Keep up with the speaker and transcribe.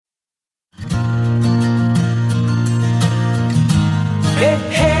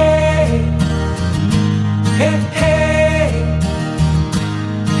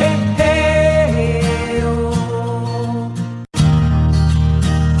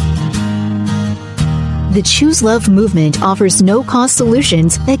The Choose Love movement offers no-cost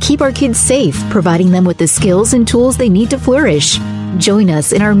solutions that keep our kids safe, providing them with the skills and tools they need to flourish. Join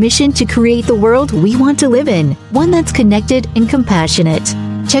us in our mission to create the world we want to live in, one that's connected and compassionate.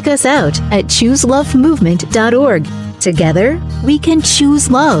 Check us out at chooselovemovement.org. Together, we can choose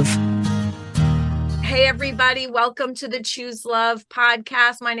love. Hey, everybody. Welcome to the Choose Love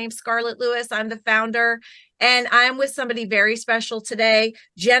podcast. My name's Scarlett Lewis. I'm the founder, and I'm with somebody very special today,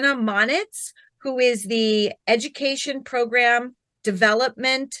 Jenna Monitz, who is the Education Program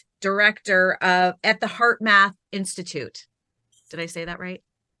Development Director at the HeartMath Institute. Did I say that right?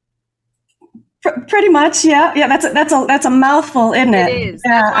 Pretty much, yeah. That's a mouthful, isn't it? It is.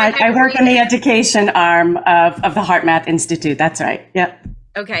 Yeah, I work in the education arm of the HeartMath Institute. That's right. Yeah.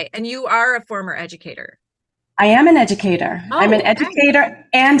 Okay, and you are a former educator. I am an educator. I'm an educator,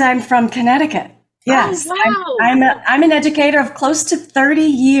 and I'm from Connecticut. Yes, oh, wow. I'm an educator of close to 30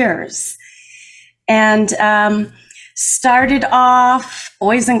 years. And started off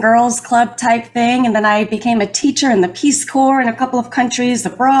Boys and Girls Club type thing. And then I became a teacher in the Peace Corps in a couple of countries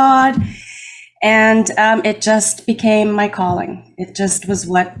abroad. And it just became my calling. It just was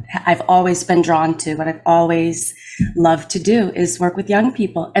what I've always been drawn to, what I've always loved to do is work with young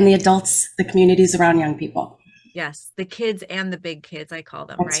people and the adults, the communities around young people. Yes, the kids and the big kids, I call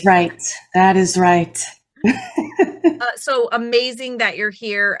them, That's right. That is right. So amazing that you're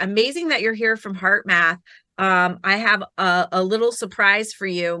here. Amazing that you're here from HeartMath. I have a little surprise for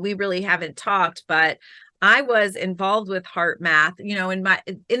you. We really haven't talked, but I was involved with HeartMath. You know, in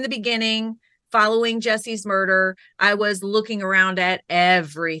the beginning, following Jesse's murder, I was looking around at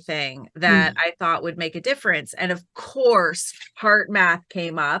everything that I thought would make a difference, and of course, HeartMath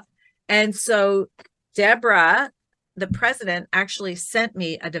came up. And so, Deborah, the president, actually sent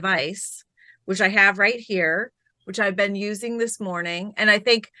me a device, which I have right here, which I've been using this morning. And I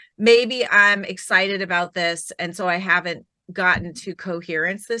think maybe I'm excited about this. And so I haven't gotten to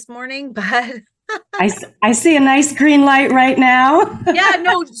coherence this morning, but I see a nice green light right now. Yeah,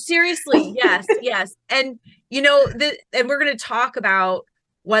 no, seriously. Yes. And, you know, and we're going to talk about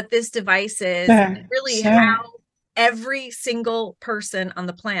what this device is, and really how every single person on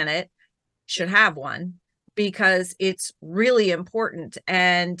the planet should have one, because it's really important.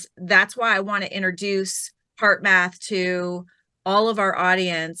 And that's why I want to introduce HeartMath to all of our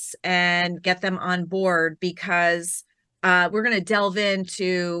audience and get them on board, because we're going to delve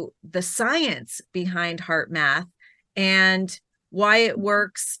into the science behind HeartMath and why it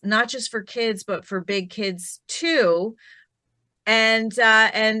works, not just for kids, but for big kids too. And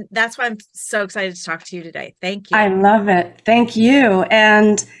that's why I'm so excited to talk to you today. Thank you. I love it. Thank you.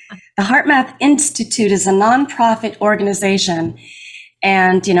 And the HeartMath Institute is a nonprofit organization.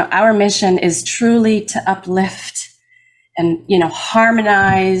 And, you know, our mission is truly to uplift and, you know,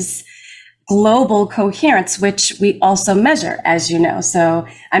 harmonize global coherence, which we also measure, as you know. So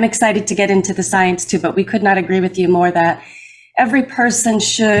I'm excited to get into the science too, but we could not agree with you more that every person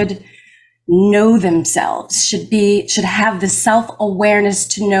should know themselves, should have the self-awareness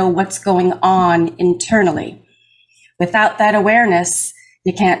to know what's going on internally. Without that awareness,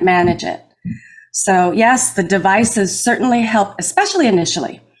 you can't manage it. So yes, the devices certainly help, especially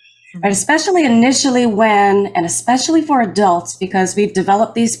initially, right? Especially initially and especially for adults, because we've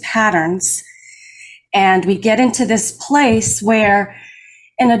developed these patterns and we get into this place where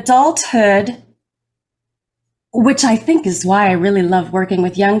in adulthood, which I think is why I really love working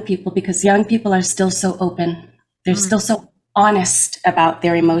with young people, because young people are still so open. They're still so honest about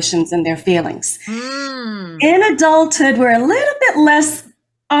their emotions and their feelings. In adulthood, we're a little bit less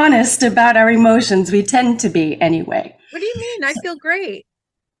honest about our emotions. We tend to be anyway. What do you mean? I feel great.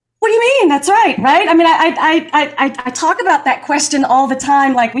 What do you mean? That's right. I mean, I talk about that question all the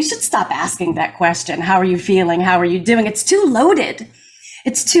time. Like, we should stop asking that question. How are you feeling? How are you doing? It's too loaded.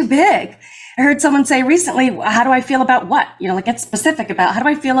 It's too big. I heard someone say recently, how do I feel about what? You know, like, get specific about how do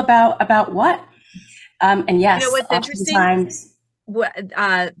I feel about what? And yes, you know what's interesting?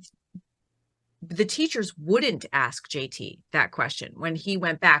 The teachers wouldn't ask JT that question when he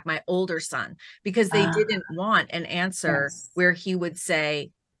went back, my older son, because they didn't want an answer where he would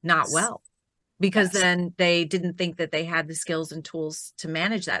say, not well, because then they didn't think that they had the skills and tools to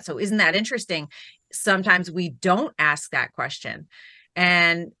manage that. So isn't that interesting? Sometimes we don't ask that question.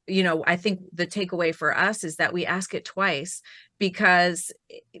 And, you know, I think the takeaway for us is that we ask it twice, because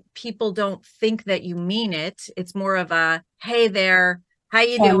people don't think that you mean it. It's more of a, hey there, how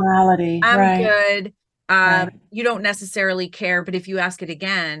you doing? I'm good. You don't necessarily care. But if you ask it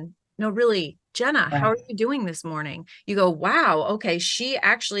again, no, really, Jenna, how are you doing this morning? You go, wow, okay, she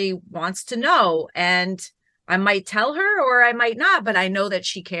actually wants to know. And I might tell her or I might not, but I know that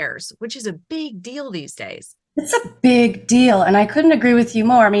she cares, which is a big deal these days. It's a big deal. And I couldn't agree with you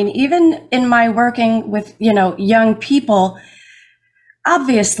more. I mean, even in my working with, young people,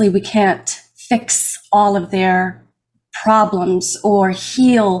 obviously we can't fix all of their problems or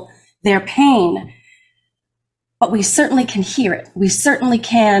heal their pain, but we certainly can hear it. We certainly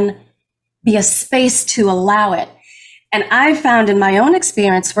can be a space to allow it. And I found in my own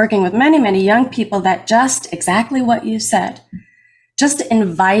experience working with many, many young people that just exactly what you said, just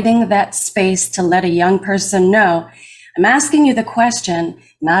inviting that space to let a young person know, I'm asking you the question,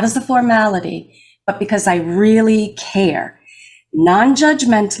 not as a formality, but because I really care,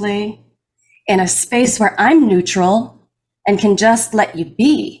 non-judgmentally, in a space where I'm neutral and can just let you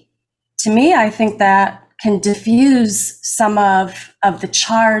be. To me, I think that can diffuse some of the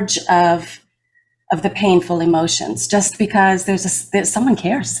charge of the painful emotions, just because there's someone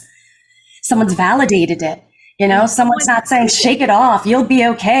cares. Someone's validated it. Someone's not saying, shake it off, you'll be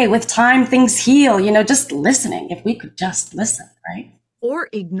okay. With time, things heal, just listening. If we could just listen, right? Or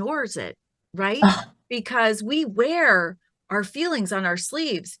ignores it, right? Ugh. Because we wear our feelings on our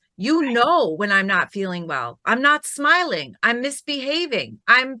sleeves. When I'm not feeling well, I'm not smiling, I'm misbehaving,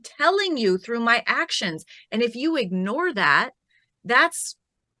 I'm telling you through my actions. And if you ignore that, that's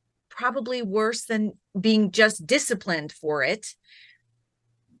probably worse than being just disciplined for it.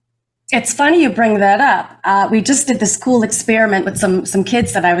 It's funny you bring that up. We just did this cool experiment with some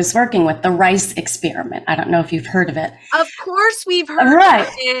kids that I was working with, the rice experiment. I don't know if you've heard of it. Of course we've heard Right.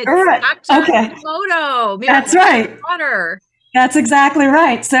 of it. Right. Dr. Okay. Emoto. That's right. Water. That's exactly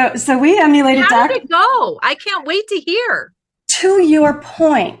right. So we emulated. How did it go? I can't wait to hear. To your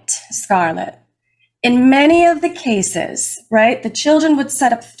point, Scarlett, in many of the cases, right, the children would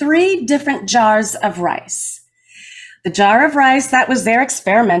set up 3 different jars of rice. The jar of rice, that was their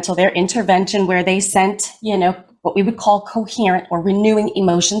experimental, their intervention, where they sent, what we would call coherent or renewing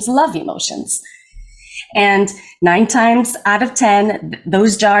emotions, love emotions. And 9 times out of 10,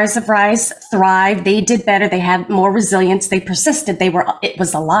 those jars of rice thrived. They did better. They had more resilience. They persisted. It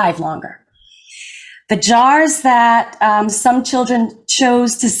was alive longer. The jars that some children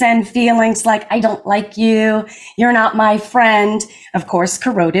chose to send feelings like, I don't like you, you're not my friend, of course,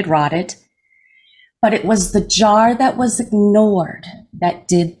 corroded, rotted. But it was the jar that was ignored that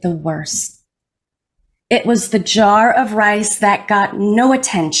did the worst. It was the jar of rice that got no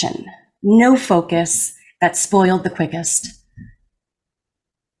attention, no focus, that spoiled the quickest.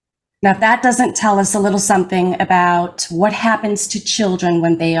 Now, if that doesn't tell us a little something about what happens to children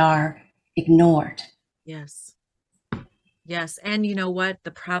when they are ignored. Yes. Yes. And you know what?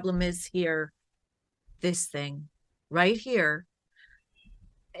 The problem is here, this thing right here.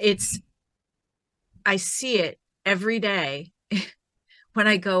 I see it every day when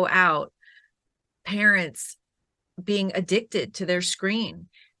I go out, parents being addicted to their screen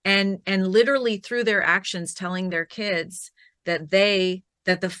and literally through their actions telling their kids that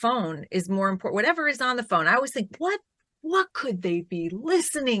the phone is more important, whatever is on the phone. I always think, what could they be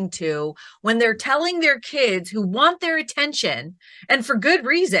listening to when they're telling their kids who want their attention, and for good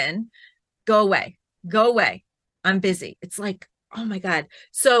reason, go away, I'm busy. It's like, oh my God.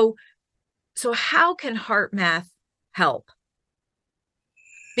 So how can HeartMath help?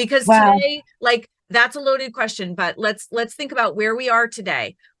 Because today, that's a loaded question, but let's think about where we are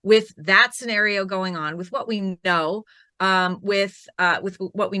today with that scenario going on, with what we know, with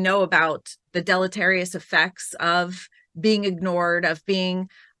what we know about the deleterious effects of being ignored, of being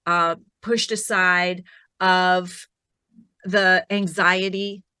pushed aside, of the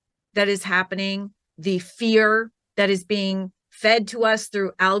anxiety that is happening, the fear that is being fed to us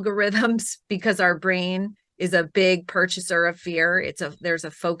through algorithms, because our brain is a big purchaser of fear. There's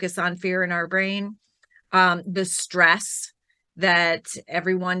a focus on fear in our brain. The stress that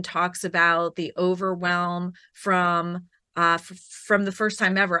everyone talks about, the overwhelm from the first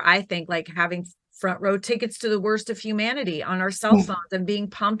time ever, I think, like having front row tickets to the worst of humanity on our cell phones and being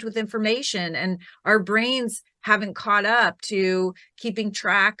pumped with information, and our brains haven't caught up to keeping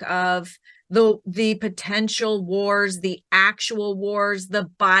track of the potential wars, the actual wars, the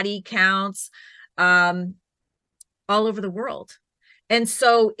body counts, all over the world. And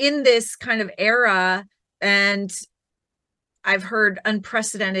so in this kind of era, and I've heard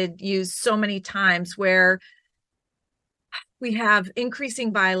unprecedented used so many times, where we have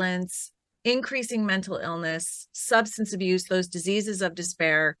increasing violence, increasing mental illness, substance abuse, those diseases of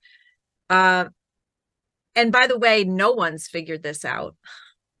despair. And by the way, no one's figured this out,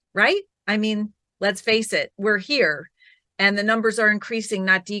 right? I mean, let's face it, we're here and the numbers are increasing,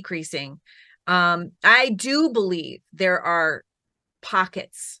 not decreasing. I do believe there are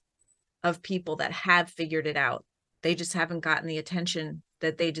pockets of people that have figured it out. They just haven't gotten the attention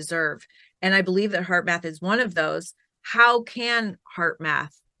that they deserve. And I believe that HeartMath is one of those. How can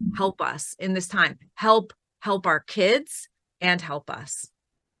HeartMath help us in this time? Help our kids and help us.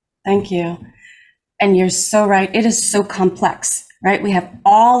 Thank you. And you're so right. It is so complex, right? We have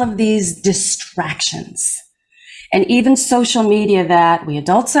all of these distractions, and even social media that we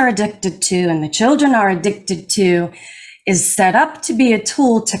adults are addicted to and the children are addicted to is set up to be a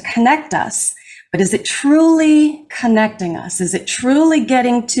tool to connect us. But is it truly connecting us? Is it truly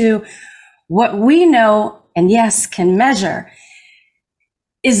getting to what we know and yes, can measure?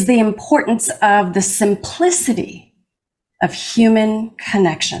 Is the importance of the simplicity of human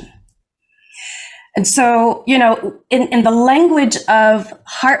connection. And so, you know, in the language of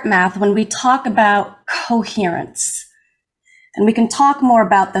HeartMath, when we talk about coherence, and we can talk more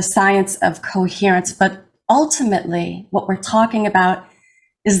about the science of coherence, but ultimately what we're talking about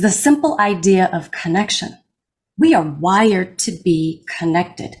is the simple idea of connection. We are wired to be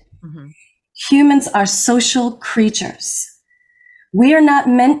connected. Mm-hmm. Humans are social creatures. We are not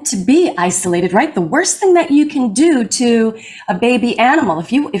meant to be isolated, right? The worst thing that you can do to a baby animal,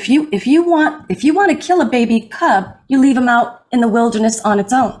 if you want to kill a baby cub, you leave him out in the wilderness on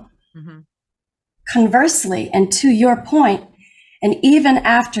its own. Mm-hmm. Conversely, and to your point, and even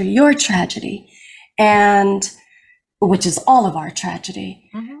after your tragedy, and which is all of our tragedy,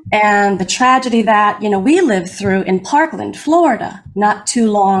 mm-hmm. and the tragedy that, you know, we lived through in Parkland, Florida, not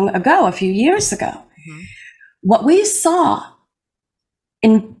too long ago, a few years ago, mm-hmm. what we saw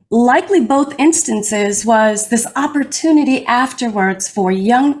in likely both instances was this opportunity afterwards for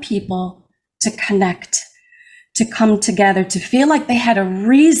young people to connect, to come together, to feel like they had a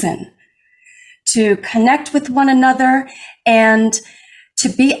reason to connect with one another and to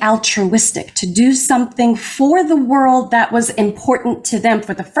be altruistic, to do something for the world that was important to them.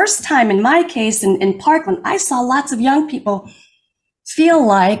 For the first time in my case in Parkland, I saw lots of young people feel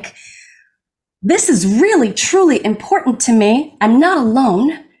like, this is really, truly important to me. I'm not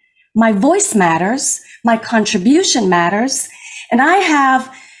alone. My voice matters. My contribution matters. And I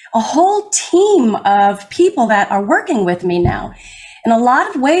have a whole team of people that are working with me now. In a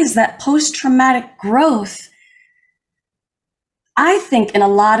lot of ways, that post-traumatic growth, I think in a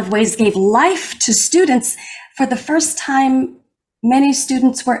lot of ways gave life to students. For the first time, many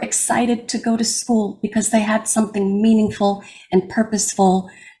students were excited to go to school because they had something meaningful and purposeful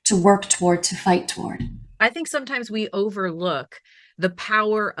to work toward, to fight toward. I think sometimes we overlook the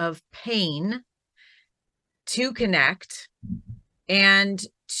power of pain to connect and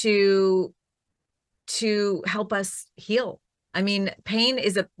to help us heal. I mean, pain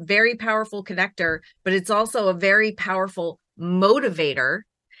is a very powerful connector, but it's also a very powerful motivator.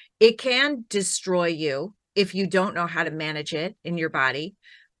 It can destroy you if you don't know how to manage it in your body.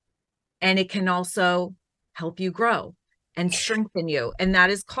 And it can also help you grow and strengthen you. And that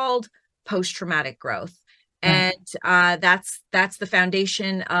is called post-traumatic growth. And that's the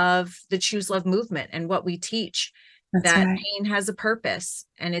foundation of the Choose Love movement and what we teach. That's that right. Pain has a purpose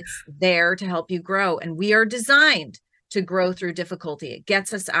and it's there to help you grow. And we are designed to grow through difficulty. It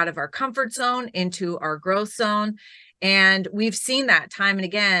gets us out of our comfort zone into our growth zone. And we've seen that time and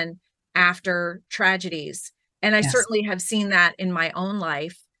again after tragedies. And I certainly have seen that in my own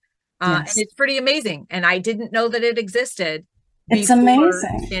life. And it's pretty amazing. And I didn't know that it existed. It's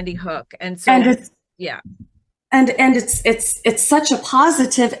amazing. Sandy Hook. And so, and it's such a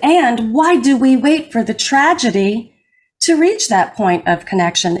positive. And why do we wait for the tragedy to reach that point of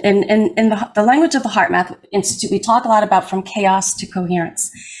connection? In the language of the HeartMath Institute, we talk a lot about from chaos to coherence.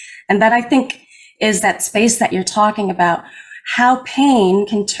 And that I think is that space that you're talking about, how pain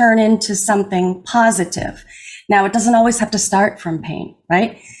can turn into something positive. Now, it doesn't always have to start from pain,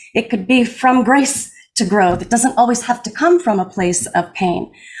 right? It could be from grace to growth. It doesn't always have to come from a place of pain.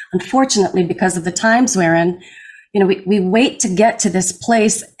 Unfortunately, because of the times we're in, you know, we wait to get to this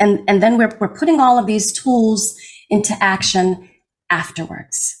place, and then we're putting all of these tools into action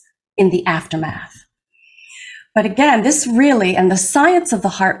afterwards, in the aftermath. But again, this really, and the science of the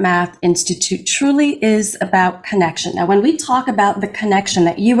HeartMath Institute truly is about connection. Now, when we talk about the connection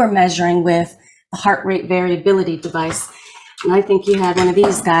that you were measuring with the heart rate variability device, and I think you had one of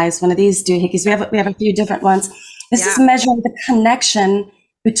these guys, one of these doohickeys. We have a few different ones. This is measuring the connection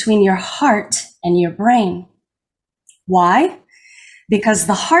between your heart and your brain. Why? Because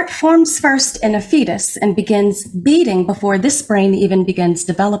the heart forms first in a fetus and begins beating before this brain even begins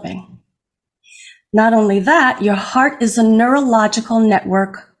developing. Not only that, your heart is a neurological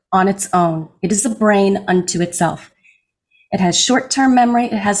network on its own. It is a brain unto itself. It has short-term memory.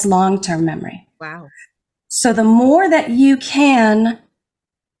 It has long-term memory. Wow. So the more that you can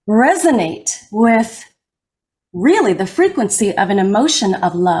resonate with really the frequency of an emotion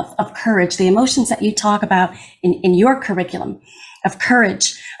of love, of courage, the emotions that you talk about in your curriculum, of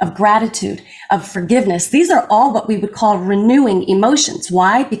courage, of gratitude, of forgiveness. These are all what we would call renewing emotions.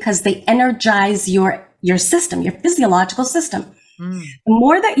 Why? Because they energize your system, your physiological system. The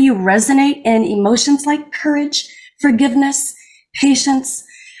more that you resonate in emotions like courage, forgiveness, patience,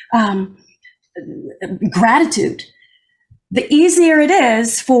 gratitude, the easier it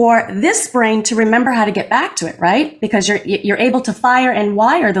is for this brain to remember how to get back to it, right? Because you're able to fire and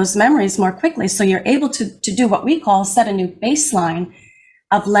wire those memories more quickly. So you're able to do what we call set a new baseline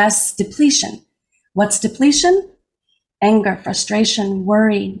of less depletion. What's depletion? Anger, frustration,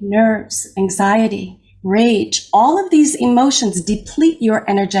 worry, nerves, anxiety, rage. All of these emotions deplete your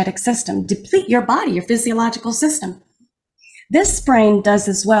energetic system, deplete your body, your physiological system. This brain does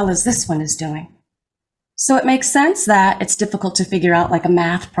as well as this one is doing. So it makes sense that it's difficult to figure out like a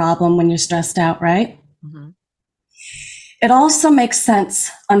math problem when you're stressed out, right? Mm-hmm. It also makes sense,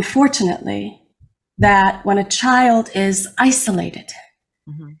 unfortunately, that when a child is isolated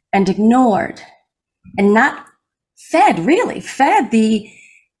and ignored and not fed the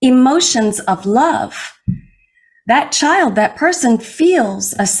emotions of love, that child, that person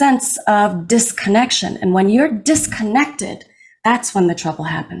feels a sense of disconnection. And when you're disconnected, that's when the trouble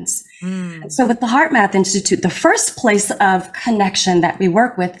happens. So with the HeartMath Institute, the first place of connection that we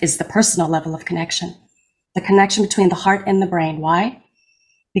work with is the personal level of connection, the connection between the heart and the brain. Why?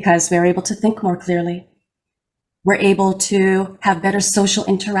 Because we're able to think more clearly. We're able to have better social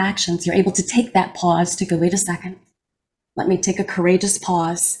interactions. You're able to take that pause to go, wait a second, let me take a courageous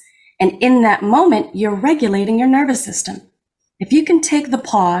pause. And in that moment, you're regulating your nervous system. If you can take the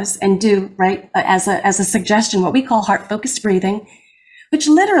pause and do, right, as a suggestion, what we call heart-focused breathing, which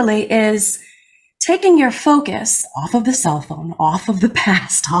literally is taking your focus off of the cell phone, off of the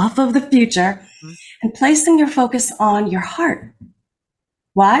past, off of the future, and placing your focus on your heart.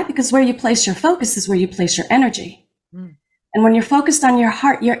 Why? Because where you place your focus is where you place your energy. And when you're focused on your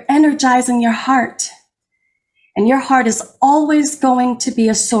heart, you're energizing your heart. And your heart is always going to be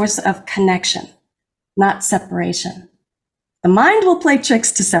a source of connection, not separation. The mind will play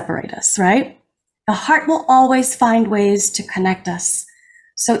tricks to separate us, right? The heart will always find ways to connect us.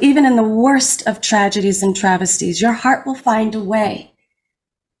 So even in the worst of tragedies and travesties, your heart will find a way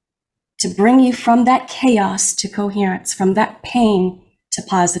to bring you from that chaos to coherence, from that pain to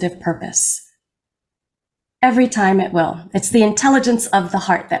positive purpose. Every time it will. It's the intelligence of the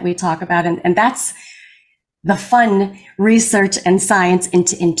heart that we talk about, and that's the fun research and science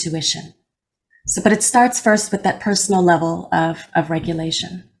into intuition. So, but it starts first with that personal level of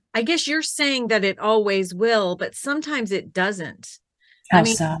regulation. I guess you're saying that it always will, but sometimes it doesn't. How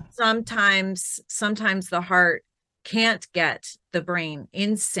so? Sometimes the heart can't get the brain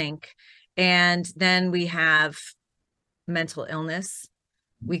in sync. And then we have mental illness.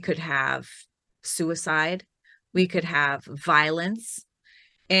 We could have suicide. We could have violence.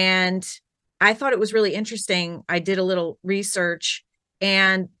 And I thought it was really interesting. I did a little research,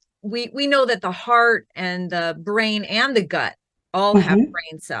 and we know that the heart and the brain and the gut all have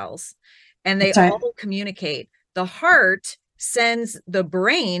brain cells, and they all communicate. The heart sends the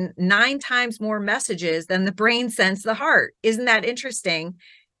brain 9 times more messages than the brain sends the heart. Isn't that interesting?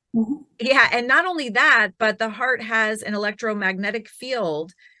 Yeah. And not only that, but the heart has an electromagnetic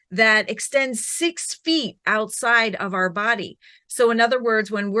field that extends 6 feet outside of our body. So in other words,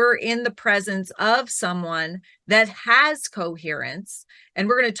 when we're in the presence of someone that has coherence, and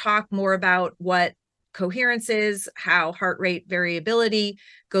we're going to talk more about what coherence is, how heart rate variability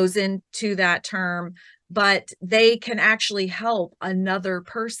goes into that term, but they can actually help another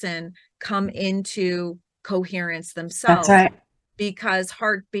person come into coherence themselves. That's right. Because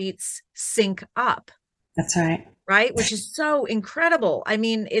heartbeats sync up. That's right. Right? Which is so incredible. I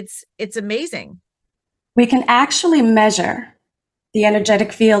mean, it's amazing. We can actually measure the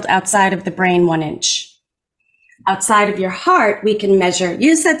energetic field outside of the brain 1 inch. Outside of your heart, we can measure,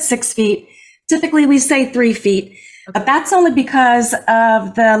 you said 6 feet. Typically we say 3 feet, but that's only because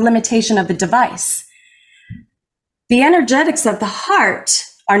of the limitation of the device. The energetics of the heart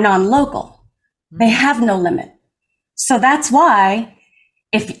are non-local. They have no limit. So that's why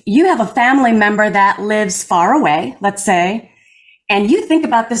if you have a family member that lives far away, let's say, and you think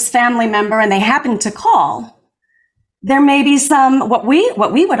about this family member and they happen to call, there may be some, what we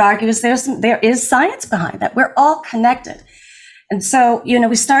would argue is there is science behind that. We're all connected. And so,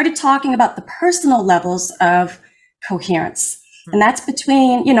 we started talking about the personal levels of coherence. And that's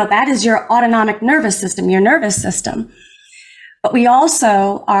between, that is your autonomic nervous system, your nervous system. But we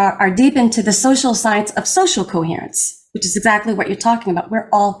also are deep into the social science of social coherence. which is exactly what you're talking about. We're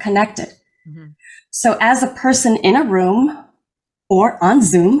all connected. Mm-hmm. So as a person in a room or on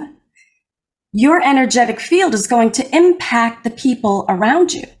Zoom, your energetic field is going to impact the people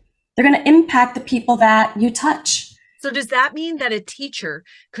around you. They're going to impact the people that you touch. So does that mean that a teacher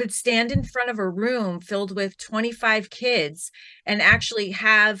could stand in front of a room filled with 25 kids and actually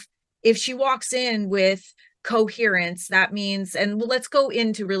have, if she walks in with coherence, that means, and let's go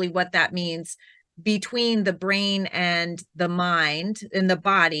into really what that means between the brain and the mind and the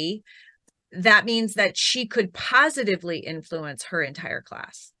body, that means that she could positively influence her entire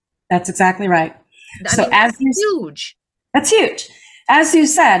class. That's exactly right. That's huge. That's huge. As you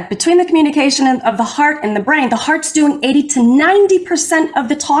said, between the communication of the heart and the brain, the heart's doing 80 to 90% of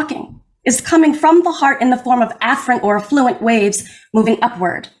the talking is coming from the heart in the form of afferent or affluent waves moving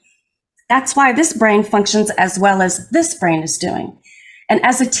upward. That's why this brain functions as well as this brain is doing. And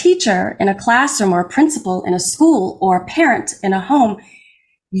as a teacher in a classroom or a principal in a school or a parent in a home,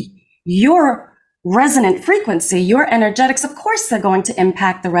 your resonant frequency, your energetics, of course, they're going to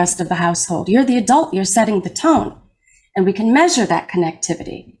impact the rest of the household. You're the adult, you're setting the tone. And we can measure that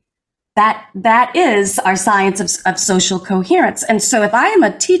connectivity. That is our science of social coherence. And so if I am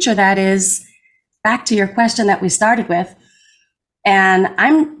a teacher that is, back to your question that we started with, and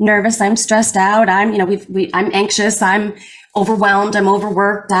I'm nervous, I'm stressed out, I'm anxious, I'm overwhelmed, I'm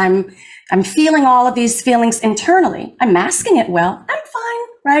overworked, I'm feeling all of these feelings internally. I'm masking it well. I'm fine,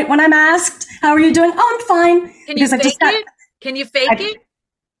 right? When I'm asked, how are you doing? Oh, I'm fine. Can you fake it? Can you fake it?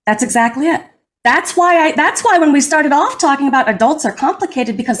 That's exactly it. That's why when we started off talking about adults are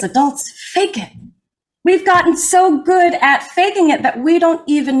complicated, because adults fake it. We've gotten so good at faking it that we don't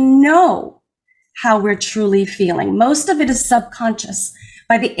even know how we're truly feeling. Most of it is subconscious.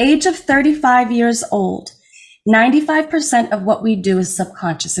 By the age of 35 years old, 95% of what we do is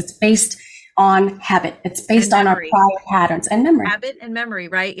subconscious. It's based on habit. It's based on our prior patterns and memory. Habit and memory,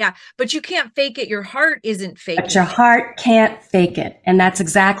 right? Yeah. But you can't fake it. Your heart isn't faking it. But your heart can't fake it. And that's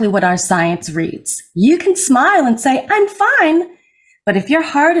exactly what our science reads. You can smile and say, I'm fine. But if your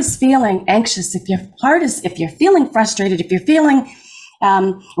heart is feeling anxious, if you're feeling frustrated, if you're feeling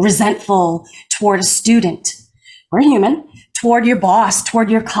resentful toward a student, we're human, toward your boss, toward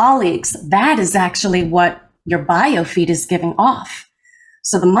your colleagues, that is actually what your biofeed is giving off.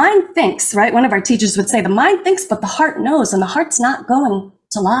 So the mind thinks, right? One of our teachers would say, the mind thinks, but the heart knows, and the heart's not going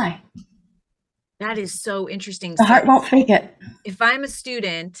to lie. That is so interesting. The heart won't fake it. If I'm a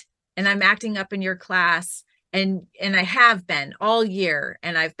student and I'm acting up in your class, and I have been all year,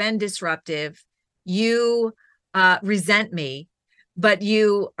 and I've been disruptive, you resent me, but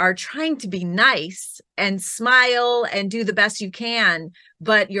you are trying to be nice and smile and do the best you can,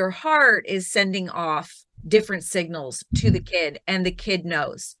 but your heart is sending off different signals to the kid, and the kid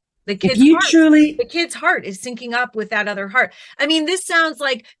knows. The kid's heart is syncing up with that other heart. I mean, this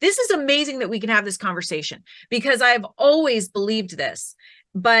is amazing that we can have this conversation, because I've always believed this,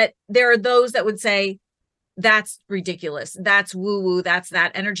 but there are those that would say, that's ridiculous. That's woo-woo. That's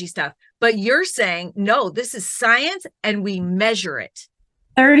that energy stuff. But you're saying, no, this is science, and we measure it.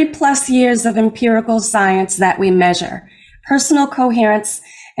 30 plus years of empirical science that we measure. Personal coherence.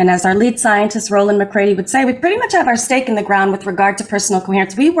 And as our lead scientist, Roland McCready, would say, we pretty much have our stake in the ground with regard to personal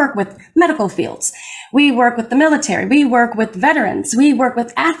coherence. We work with medical fields. We work with the military. We work with veterans. We work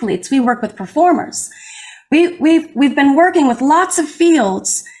with athletes. We work with performers. We've been working with lots of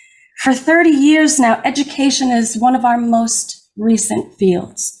fields for 30 years now. Education is one of our most recent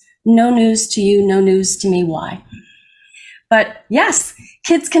fields. No news to you, no news to me. Why? But yes,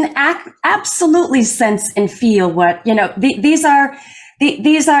 kids can absolutely sense and feel what, these are,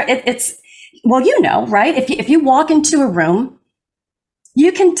 well, right? If you walk into a room,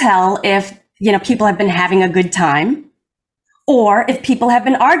 you can tell if, people have been having a good time, or if people have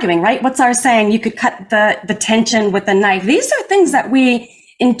been arguing, right? What's our saying? You could cut the tension with a knife. These are things that we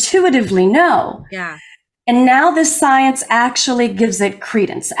intuitively know. Yeah. And now this science actually gives it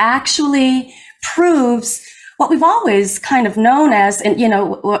credence, actually proves what we've always kind of known as, and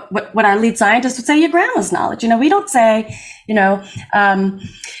what our lead scientists would say, your grandma's knowledge. We don't say,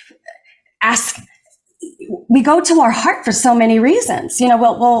 ask. We go to our heart for so many reasons.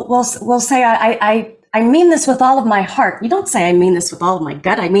 We'll say, I mean this with all of my heart. You don't say, I mean this with all of my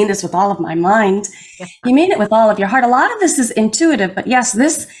gut. I mean this with all of my mind. You mean it with all of your heart. A lot of this is intuitive, but yes,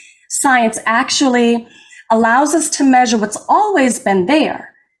 this science actually allows us to measure what's always been there.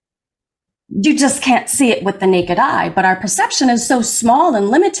 You just can't see it with the naked eye, but our perception is so small and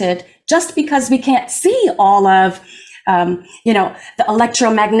limited just because we can't see all of The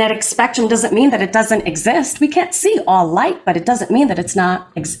electromagnetic spectrum doesn't mean that it doesn't exist. We can't see all light, but it doesn't mean that it's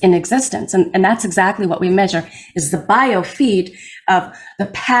not in existence. And that's exactly what we measure, is the biofeed of the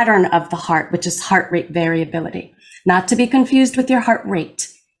pattern of the heart, which is heart rate variability. Not to be confused with your heart rate.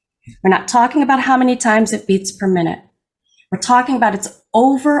 We're not talking about how many times it beats per minute. We're talking about its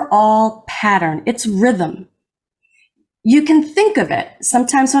overall pattern, its rhythm. You can think of it,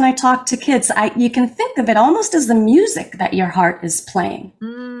 sometimes when I talk to kids, you can think of it almost as the music that your heart is playing.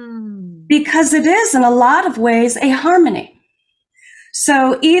 Because it is, in a lot of ways, a harmony.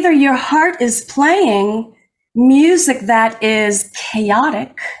 So either your heart is playing music that is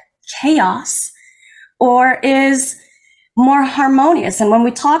chaotic, chaos, or is more harmonious. And when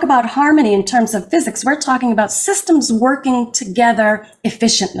we talk about harmony in terms of physics, we're talking about systems working together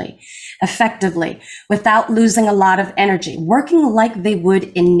efficiently, effectively, without losing a lot of energy, working like they would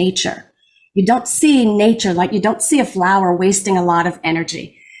in nature. You don't see nature, like you don't see a flower wasting a lot of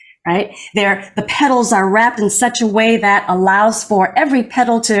energy, right? The petals are wrapped in such a way that allows for every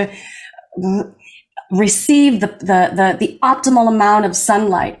petal to receive the optimal amount of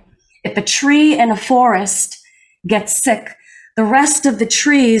sunlight. If a tree in a forest gets sick, the rest of the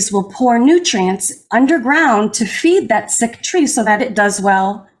trees will pour nutrients underground to feed that sick tree so that it does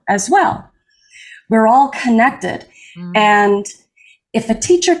well as well. We're all connected. And if a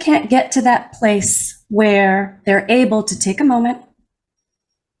teacher can't get to that place where they're able to take a moment,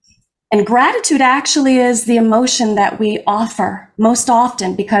 and gratitude actually is the emotion that we offer most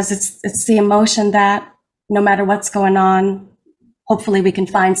often, because it's the emotion that no matter what's going on, hopefully we can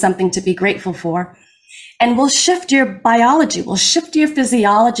find something to be grateful for. And we'll shift your biology, we'll shift your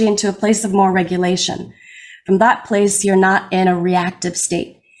physiology into a place of more regulation. From that place, you're not in a reactive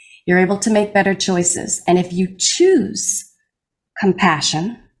state. You're able to make better choices. And if you choose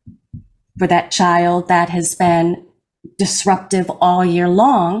compassion for that child that has been disruptive all year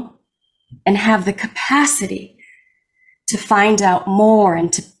long, and have the capacity to find out more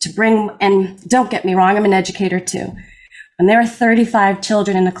and to bring, and don't get me wrong, I'm an educator too. When there are 35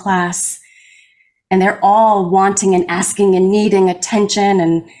 children in a class, and they're all wanting and asking and needing attention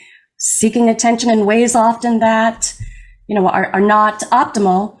and seeking attention in ways often that, are not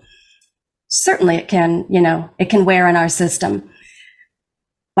optimal, certainly it can wear on our system.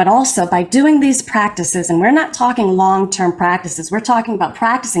 But also by doing these practices, and we're not talking long-term practices, we're talking about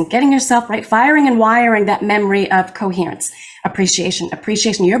practicing, getting yourself right, firing and wiring that memory of coherence, appreciation.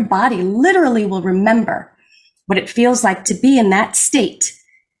 Your body literally will remember what it feels like to be in that state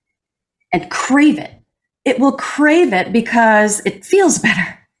and crave it. It will crave it because it feels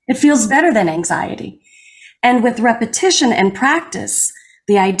better. It feels better than anxiety. And with repetition and practice,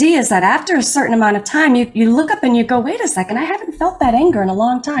 the idea is that after a certain amount of time, you look up and you go, wait a second, I haven't felt that anger in a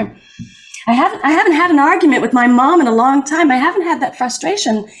long time. I haven't had an argument with my mom in a long time. I haven't had that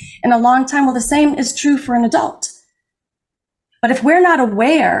frustration in a long time. Well, the same is true for an adult. But if we're not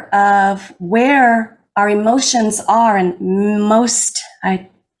aware of where our emotions are, and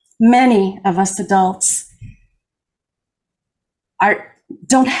many of us adults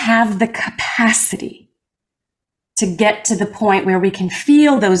don't have the capacity to get to the point where we can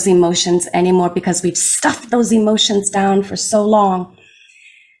feel those emotions anymore, because we've stuffed those emotions down for so long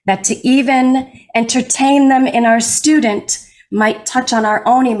that to even entertain them in our student might touch on our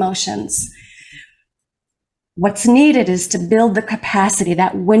own emotions. What's needed is to build the capacity,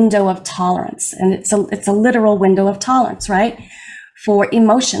 that window of tolerance. And it's a literal window of tolerance, right? For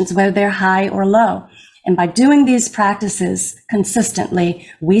emotions, whether they're high or low. And by doing these practices consistently,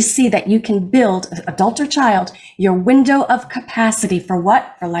 we see that you can build, adult or child, your window of capacity for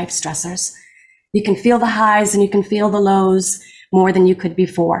what? For life stressors. You can feel the highs and you can feel the lows more than you could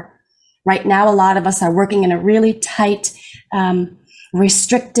before. Right now, a lot of us are working in a really tight,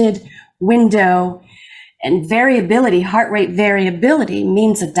 restricted window. And variability, heart rate variability,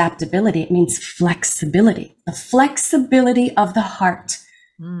 means adaptability. It means flexibility. The flexibility of the heart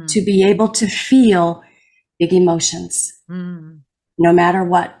to be able to feel big emotions, no matter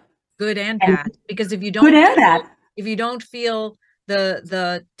what. Good and bad. Because if you don't, if you don't feel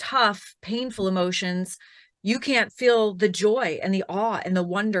the tough, painful emotions, you can't feel the joy and the awe and the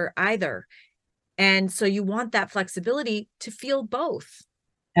wonder either. And so you want that flexibility to feel both.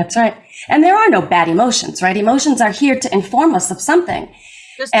 That's right. And there are no bad emotions, right? Emotions are here to inform us of something.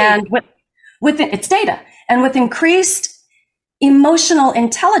 And it's data. And with increased emotional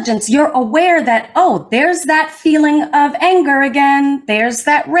intelligence, you're aware that, oh, there's that feeling of anger again. There's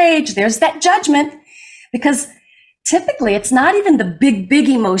that rage. There's that judgment. Because typically it's not even the big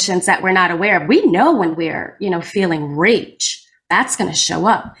emotions that we're not aware of. We know when we're, feeling rage. That's going to show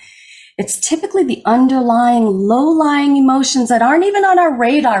up. It's typically the underlying, low-lying emotions that aren't even on our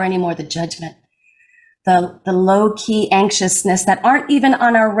radar anymore, the judgment, the low-key anxiousness that aren't even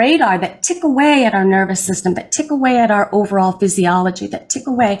on our radar, that tick away at our nervous system, that tick away at our overall physiology, that tick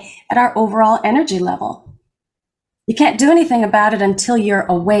away at our overall energy level. You can't do anything about it until you're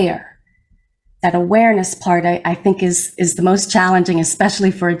aware. That awareness part, I think, is the most challenging,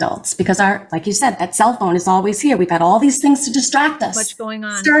 especially for adults, because like you said, that cell phone is always here. We've got all these things to distract us. Too much going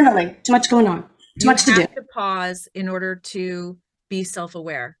on. Externally, too much going on. Too much to do. You have to pause in order to be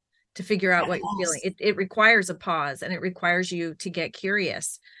self-aware, to figure out what you're feeling. It requires a pause, and it requires you to get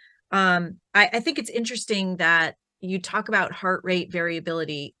curious. I think it's interesting that you talk about heart rate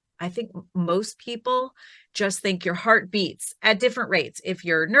variability. I think most people just think your heart beats at different rates. If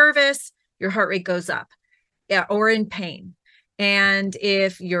you're nervous, your heart rate goes up, or in pain. And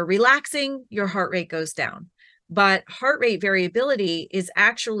if you're relaxing, your heart rate goes down. But heart rate variability is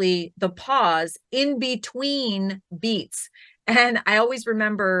actually the pause in between beats. And I always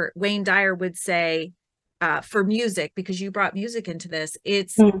remember Wayne Dyer would say, for music, because you brought music into this,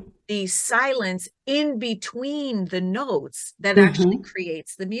 it's the silence in between the notes that actually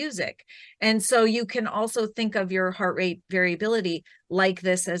creates the music. And so you can also think of your heart rate variability like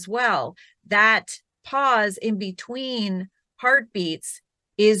this as well. That pause in between heartbeats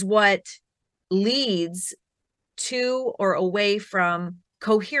is what leads to or away from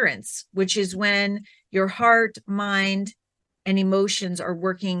coherence, which is when your heart, mind, and emotions are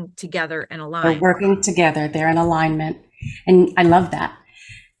working together and aligned. They're working together. They're in alignment. And I love that.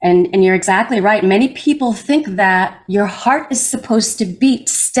 And you're exactly right. Many people think that your heart is supposed to beat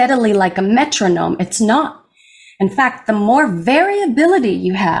steadily like a metronome. It's not. In fact, the more variability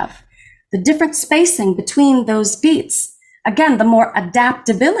you have, the different spacing between those beats, again, the more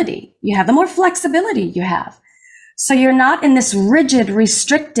adaptability you have, the more flexibility you have. So you're not in this rigid,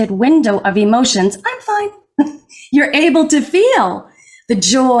 restricted window of emotions. I'm fine. You're able to feel the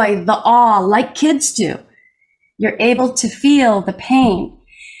joy, the awe, like kids do. You're able to feel the pain.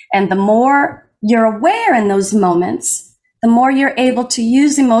 And the more you're aware in those moments, the more you're able to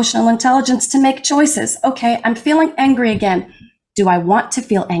use emotional intelligence to make choices. Okay, I'm feeling angry again. Do I want to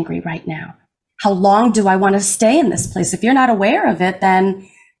feel angry right now? How long do I want to stay in this place? If you're not aware of it, then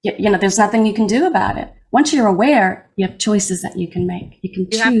there's nothing you can do about it. Once you're aware, you have choices that you can make. You can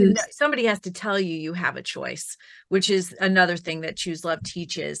choose. Somebody has to tell you you have a choice, which is another thing that Choose Love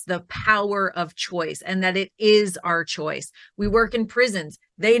teaches, the power of choice, and that it is our choice. We work in prisons.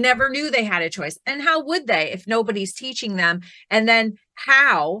 They never knew they had a choice. And how would they if nobody's teaching them? And then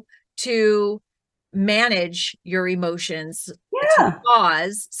how to manage your emotions, to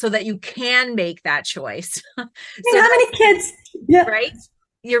pause so that you can make that choice. How many kids? Yeah. Right?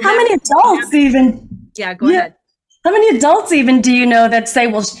 How many adults even? Yeah, go ahead. How many adults even do you know that say,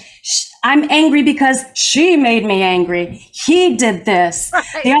 well, I'm angry because she made me angry. He did this.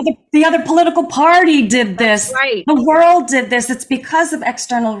 Right. The other political party did this. That's right. The world did this. It's because of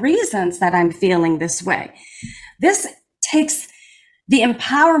external reasons that I'm feeling this way. This takes the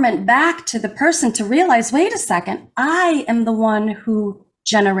empowerment back to the person to realize, wait a second, I am the one who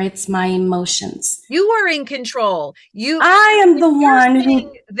generates my emotions. You are in control. I am the one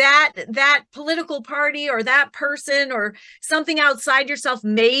who that political party or that person or something outside yourself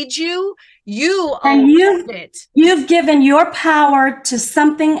made you. You allowed it. You've given your power to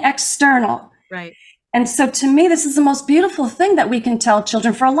something external. Right. And so to me, this is the most beautiful thing that we can tell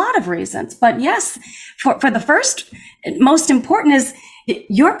children for a lot of reasons. But yes, for the first, most important is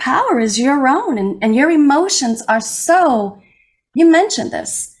your power is your own, and your emotions are so. You mentioned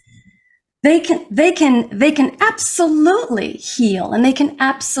this. They can absolutely heal, and they can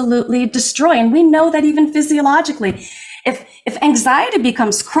absolutely destroy. And we know that even physiologically, if anxiety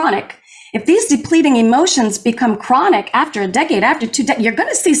becomes chronic, if these depleting emotions become chronic after a decade, after 2 decades, you're going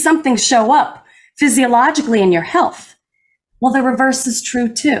to see something show up physiologically in your health. Well, the reverse is true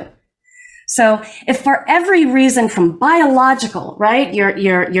too. So if for every reason from biological, right,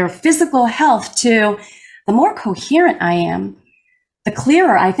 your physical health to the more coherent I am, the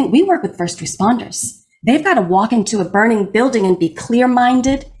clearer. I think we work with first responders. They've got to walk into a burning building and be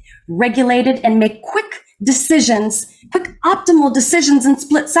clear-minded, regulated, and make quick decisions, quick optimal decisions in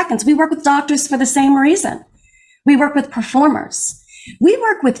split seconds. We work with doctors for the same reason. We work with performers. We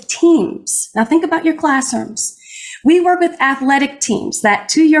work with teams. Now think about your classrooms. We work with athletic teams that,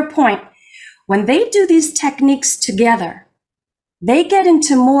 to your point, when they do these techniques together, they get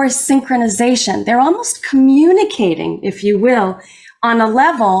into more synchronization. They're almost communicating, if you will, on a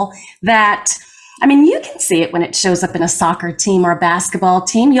level that, I mean, you can see it when it shows up in a soccer team or a basketball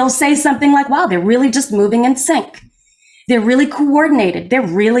team. You'll say something like, wow, they're really just moving in sync. They're really coordinated. They're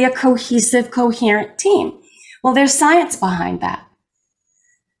really a cohesive, coherent team. Well, there's science behind that.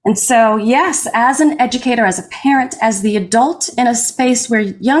 And so, yes, as an educator, as a parent, as the adult in a space where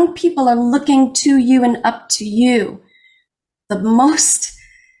young people are looking to you and up to you, the most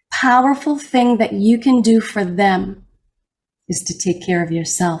powerful thing that you can do for them is to take care of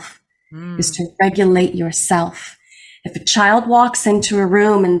yourself, is to regulate yourself. If a child walks into a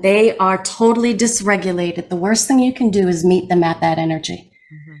room and they are totally dysregulated, the worst thing you can do is meet them at that energy.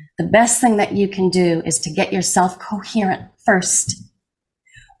 The best thing that you can do is to get yourself coherent first.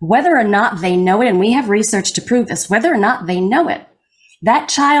 Whether or not they know it, and we have research to prove this, whether or not they know it, that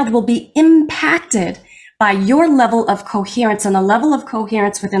child will be impacted by your level of coherence and the level of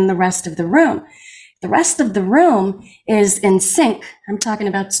coherence within the rest of the room. The rest of the room is in sync. I'm talking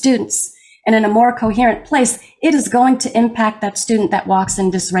about students. And in a more coherent place, it is going to impact that student that walks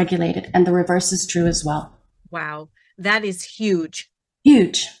in dysregulated. And the reverse is true as well. Wow. That is huge.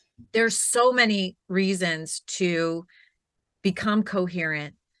 Huge. There's so many reasons to become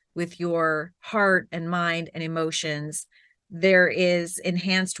coherent with your heart and mind and emotions. There is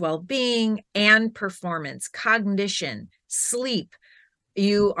enhanced well-being and performance, cognition, sleep.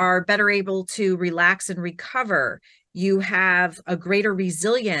 You are better able to relax and recover. You have a greater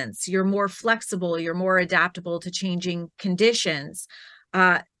resilience. You're more flexible. You're more adaptable to changing conditions,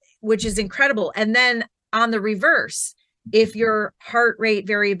 which is incredible. And then on the reverse, if your heart rate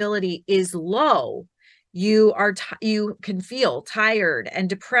variability is low, you can feel tired and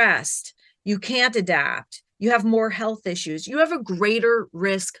depressed. You can't adapt. You have more health issues. You have a greater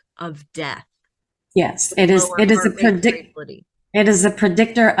risk of death. Yes, it is a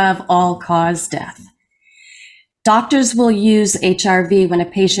predictor of all-cause death. Doctors will use HRV when a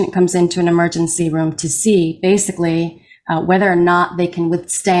patient comes into an emergency room to see basically whether or not they can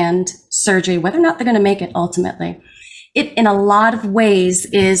withstand surgery, whether or not they're going to make it ultimately. It, in a lot of ways,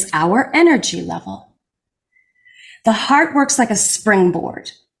 is our energy level. The heart works like a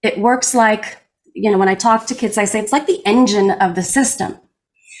springboard. It works like, when I talk to kids, I say it's like the engine of the system.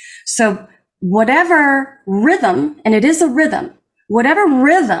 So whatever rhythm, and it is a rhythm, whatever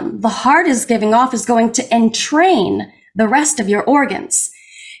rhythm the heart is giving off is going to entrain the rest of your organs.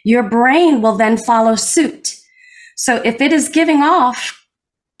 Your brain will then follow suit. So if it is giving off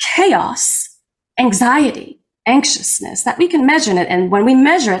chaos, anxiety, anxiousness, that we can measure it. And when we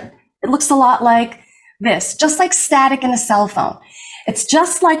measure it, it looks a lot like this, just like static in a cell phone. It's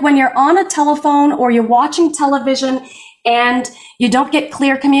just like when you're on a telephone or you're watching television and you don't get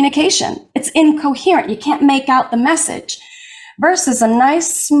clear communication. It's incoherent. You can't make out the message. Versus a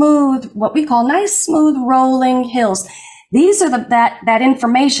nice, smooth, what we call nice, smooth rolling hills. These are that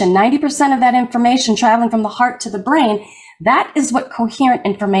information, 90% of that information traveling from the heart to the brain. That is what coherent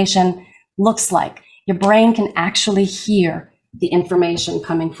information looks like. Your brain can actually hear the information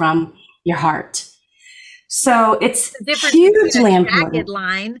coming from your heart. So it's hugely important. Jagged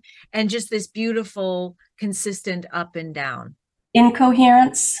line and just this beautiful, consistent up and down.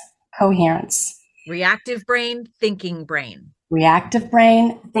 Incoherence, coherence. Reactive brain, thinking brain. Reactive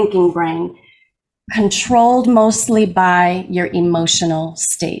brain, thinking brain, controlled mostly by your emotional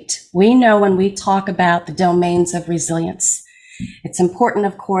state. We know when we talk about the domains of resilience, it's important,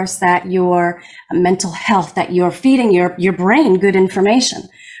 of course, that your mental health, that you're feeding your brain good information,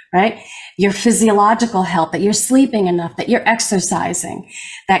 right? Your physiological health, that you're sleeping enough, that you're exercising,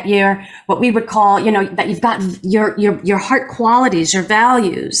 that you're what we would call, that you've got your heart qualities, your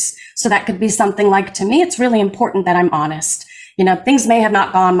values. So that could be something like, to me, it's really important that I'm honest. Things may have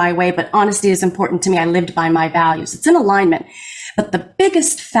not gone my way, but honesty is important to me. I lived by my values. It's in alignment. But the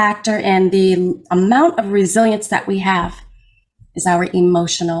biggest factor in the amount of resilience that we have is our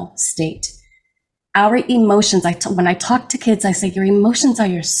emotional state. Our emotions, when I talk to kids, I say, your emotions are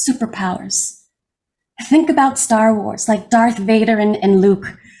your superpowers. Think about Star Wars, like Darth Vader and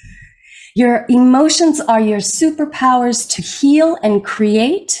Luke. Your emotions are your superpowers to heal and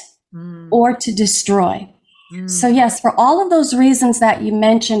create or to destroy. So yes, for all of those reasons that you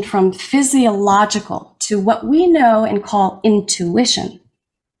mentioned, from physiological to what we know and call intuition,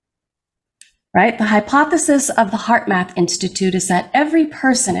 right? The hypothesis of the HeartMath Institute is that every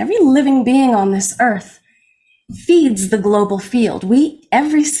person, every living being on this earth feeds the global field.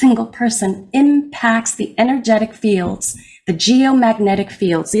 Every single person impacts the energetic fields, the geomagnetic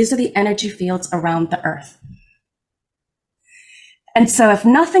fields. These are the energy fields around the earth. And so if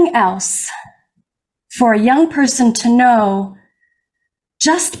nothing else, for a young person to know,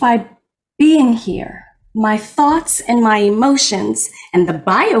 just by being here, my thoughts and my emotions and the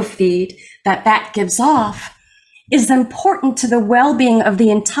biofeed that gives off is important to the well-being of the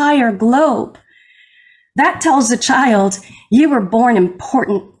entire globe. That tells the child, you were born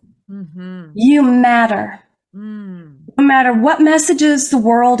important. Mm-hmm. You matter. Mm. No matter what messages the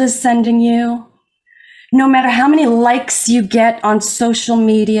world is sending you, no matter how many likes you get on social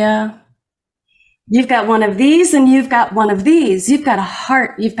media, you've got one of these and you've got one of these. You've got a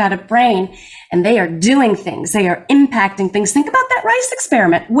heart, you've got a brain, and they are doing things. They are impacting things. Think about that rice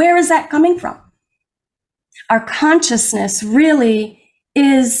experiment. Where is that coming from? Our consciousness really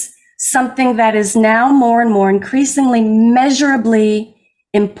is something that is now more and more increasingly measurably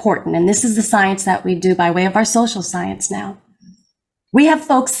important. And this is the science that we do by way of our social science now. We have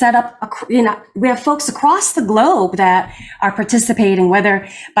folks set up, we have folks across the globe that are participating, whether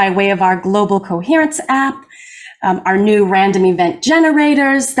by way of our Global Coherence app, our new random event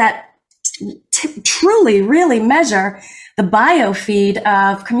generators that truly, really measure the biofeed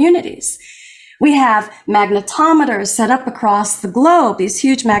of communities. We have magnetometers set up across the globe, these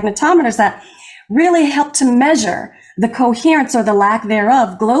huge magnetometers that really help to measure the coherence or the lack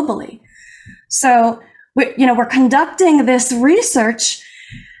thereof globally. So we're conducting this research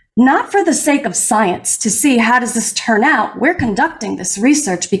not for the sake of science to see how does this turn out. We're conducting this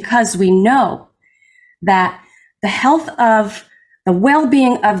research because we know that the health of the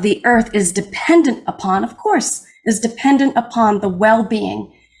well-being of the earth is dependent upon, of course, is dependent upon the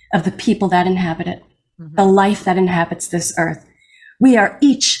well-being of the people that inhabit it, the life that inhabits this earth. We are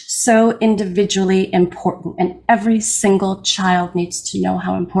each so individually important, and every single child needs to know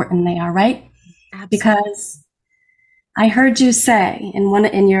how important they are, right? Absolutely. Because I heard you say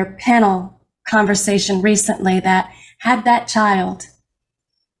in your panel conversation recently that had that child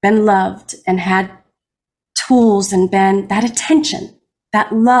been loved and had tools and been that attention,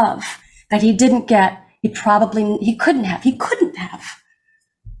 that love that he didn't get, he couldn't have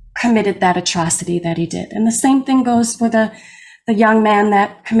committed that atrocity that he did. And the same thing goes for the young man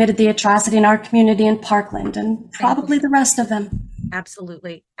that committed the atrocity in our community in Parkland, and probably the rest of them.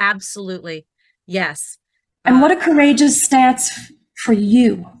 Absolutely. Absolutely. Yes. And what a courageous stance for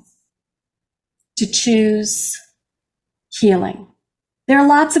you to choose healing. There are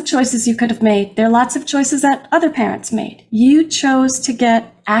lots of choices you could have made. There are lots of choices that other parents made. You chose to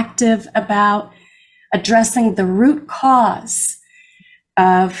get active about addressing the root cause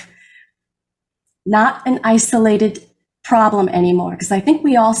of not an isolated problem anymore. Because I think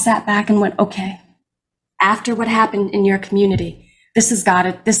we all sat back and went, okay, after what happened in your community,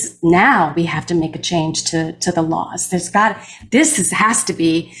 now we have to make a change to the laws. This has to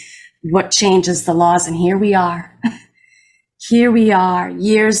be what changes the laws. And here we are. Here we are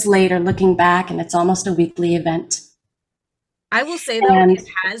years later looking back, and it's almost a weekly event. I will say, though, it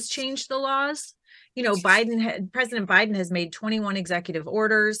has changed the laws. President Biden has made 21 executive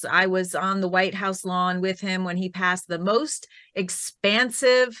orders. I was on the White House lawn with him when he passed the most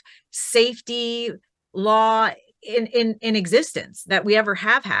expansive safety law in existence that we ever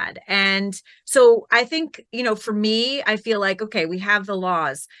have had. And so I think, for me, I feel like, okay, we have the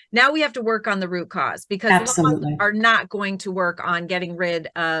laws. Now we have to work on the root cause, because laws are not going to work on getting rid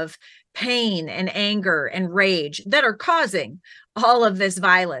of pain and anger and rage that are causing all of this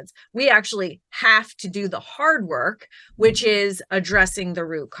violence. We actually have to do the hard work, which is addressing the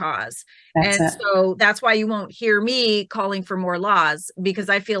root cause. So that's why you won't hear me calling for more laws, because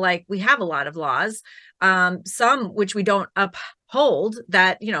I feel like we have a lot of laws, some which we don't uphold,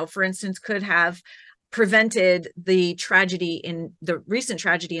 that, for instance, could have prevented the recent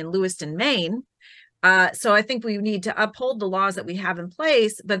tragedy in Lewiston, Maine. So I think we need to uphold the laws that we have in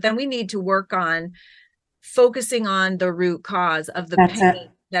place, but then we need to work on focusing on the root cause of the pain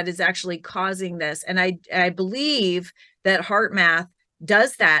that is actually causing this. And I believe that Heart Math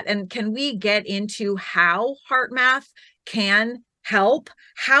does that. And can we get into how Heart Math can help?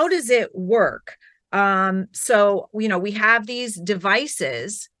 How does it work? So, we have these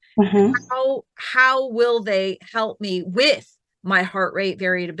devices. How will they help me with my heart rate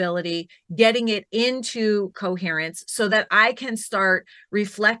variability, getting it into coherence so that I can start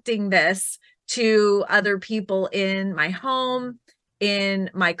reflecting this to other people in my home, in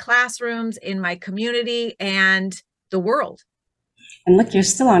my classrooms, in my community, and the world? And look, you're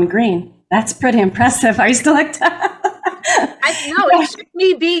still on green. That's pretty impressive. Are you still like that? I know, it's just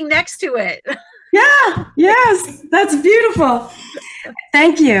me being next to it. Yeah, yes, that's beautiful.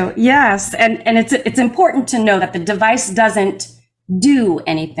 Thank you. Yes, and it's important to know that the device doesn't do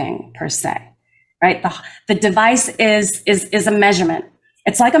anything per se, right? The device is a measurement.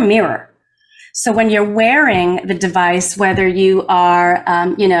 It's like a mirror. So when you're wearing the device, whether you are,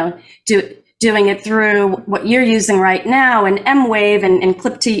 doing it through what you're using right now, an M-Wave and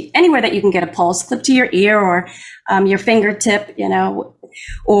clip to anywhere that you can get a pulse, clip to your ear or your fingertip,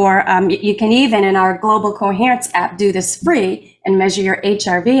 Or you can even, in our Global Coherence app, do this free and measure your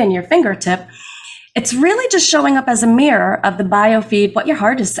HRV in your fingertip. It's really just showing up as a mirror of the biofeed, what your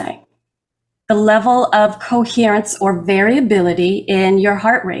heart is saying, the level of coherence or variability in your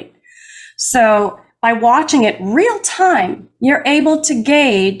heart rate. So by watching it real time, you're able to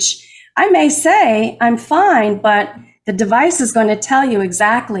gauge, I may say I'm fine, but the device is going to tell you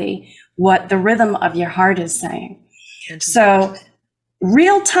exactly what the rhythm of your heart is saying. So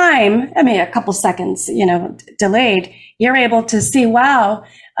real time, I mean, a couple seconds, delayed, you're able to see, wow,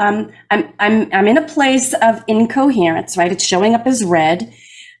 I'm in a place of incoherence, right? It's showing up as red.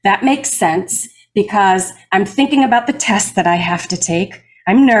 That makes sense because I'm thinking about the test that I have to take.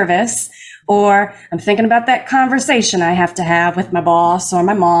 I'm nervous, or I'm thinking about that conversation I have to have with my boss or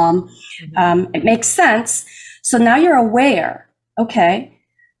my mom. It makes sense. So now you're aware, okay,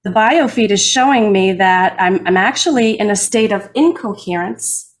 the biofeed is showing me that I'm actually in a state of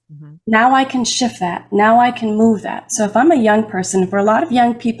incoherence. Now I can shift that. Now I can move that. So if I'm a young person, for a lot of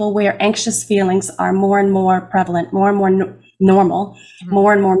young people where anxious feelings are more and more prevalent, more and more normal,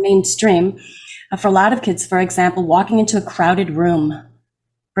 more and more mainstream, for a lot of kids, for example, walking into a crowded room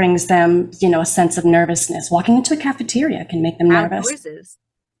brings them, a sense of nervousness. Walking into a cafeteria can make them nervous.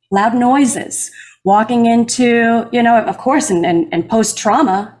 Loud noises. Walking into, of course, and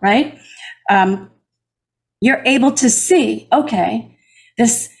post-trauma, right? You're able to see, okay,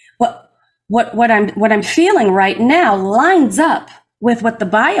 this, what I'm feeling right now lines up with what the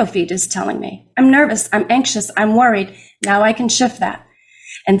biofeed is telling me. I'm nervous, I'm anxious, I'm worried. Now I can shift that.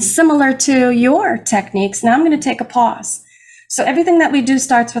 And similar to your techniques, now I'm going to take a pause. So everything that we do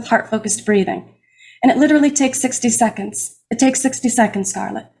starts with heart-focused breathing. And it literally takes 60 seconds. It takes 60 seconds,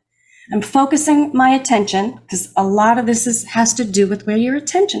 Scarlett. I'm focusing my attention, because a lot of this has to do with where your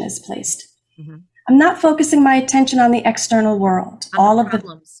attention is placed. I'm not focusing my attention on the external world, on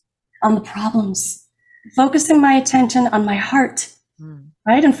the problems, focusing my attention on my heart,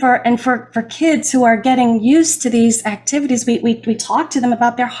 right? And for kids who are getting used to these activities, we talk to them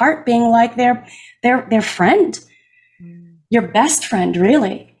about their heart being like their friend, your best friend,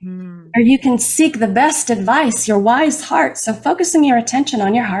 really. Or you can seek the best advice, your wise heart. So focusing your attention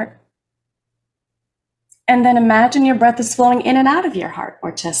on your heart. And then imagine your breath is flowing in and out of your heart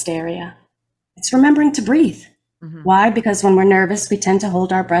or chest area. It's remembering to breathe. Why? Because when we're nervous, we tend to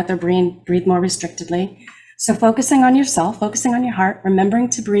hold our breath or breathe more restrictedly. So focusing on yourself, focusing on your heart, remembering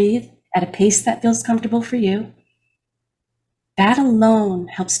to breathe at a pace that feels comfortable for you, that alone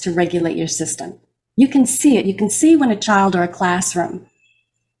helps to regulate your system. You can see it. You can see when a child or a classroom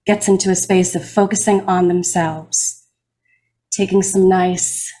gets into a space of focusing on themselves, taking some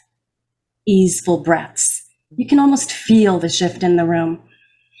nice, easeful breaths. You can almost feel the shift in the room.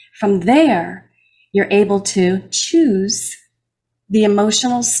 From there, you're able to choose the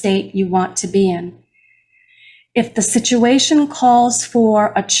emotional state you want to be in. If the situation calls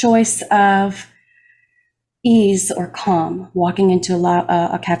for a choice of ease or calm, walking into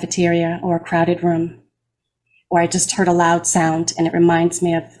a cafeteria or a crowded room, or I just heard a loud sound and it reminds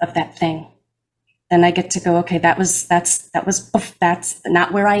me of that thing, then I get to go, okay, that's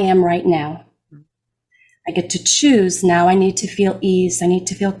not where I am right now. I get to choose. Now I need to feel ease. I need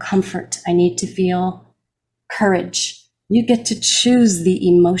to feel comfort. I need to feel courage. You get to choose the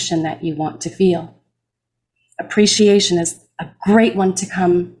emotion that you want to feel. Appreciation is a great one to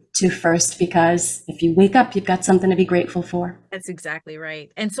come to first, because if you wake up, you've got something to be grateful for. That's exactly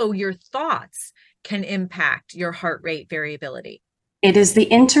right. And so your thoughts can impact your heart rate variability. It is the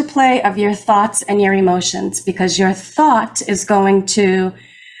interplay of your thoughts and your emotions, because your thought is going to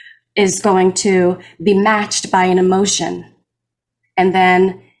be matched by an emotion. And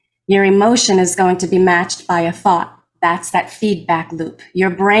then your emotion is going to be matched by a thought. That's that feedback loop. Your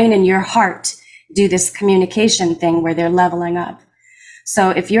brain and your heart do this communication thing where they're leveling up. So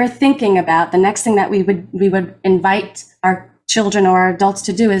if you're thinking about, the next thing that we would invite our children or our adults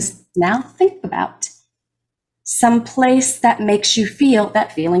to do is now think about some place that makes you feel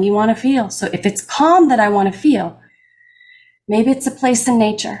that feeling you want to feel. So if it's calm that I want to feel, maybe it's a place in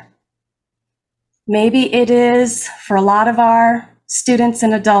nature. Maybe it is, for a lot of our students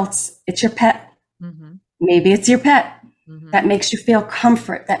and adults, it's your pet. Maybe it's your pet that makes you feel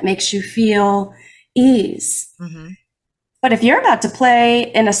comfort, that makes you feel ease. But if you're about to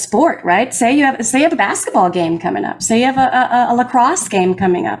play in a sport, right? Say you have a basketball game coming up. Say you have a lacrosse game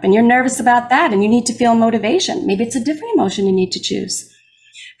coming up, and you're nervous about that, and you need to feel motivation. Maybe it's a different emotion you need to choose.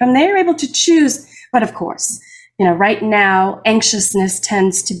 From there, you're able to choose. But of course, right now, anxiousness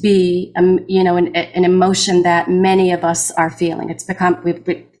tends to be, an emotion that many of us are feeling. It's become,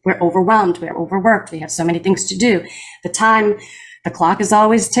 we're overwhelmed, we're overworked, we have so many things to do. The time The clock is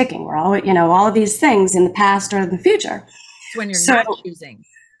always ticking. We're always, all of these things in the past or in the future. It's when you're not choosing.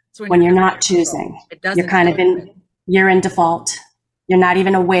 When you're not choosing, you're kind of you're in default. You're not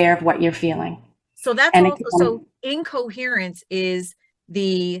even aware of what you're feeling. So that's also, so incoherence is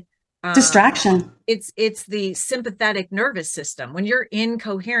the distraction. It's the sympathetic nervous system. When you're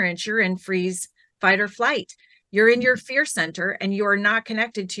incoherent, you're in freeze, fight, or flight. You're in your fear center and you're not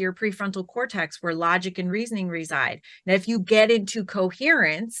connected to your prefrontal cortex where logic and reasoning reside. Now, if you get into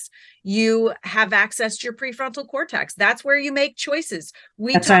coherence, you have access to your prefrontal cortex. That's where you make choices.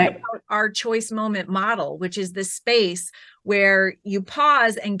 We talk about our choice moment model, which is the space where you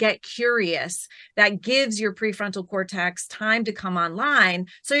pause and get curious. That gives your prefrontal cortex time to come online.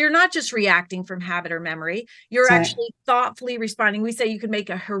 So you're not just reacting from habit or memory. You're actually thoughtfully responding. We say you can make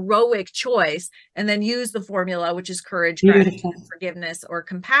a heroic choice and then use the formula, which is courage, gratitude, forgiveness, or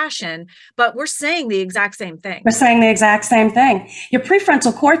compassion. But we're saying the exact same thing. We're saying the exact same thing. Your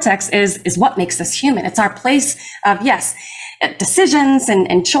prefrontal cortex is what makes us human. It's our place of, yes, decisions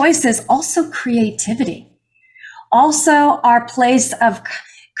and choices, also creativity. Also our place of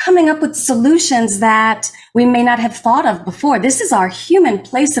coming up with solutions that we may not have thought of before. This is our human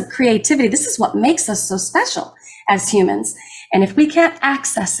place of creativity. This is what makes us so special as humans. And if we can't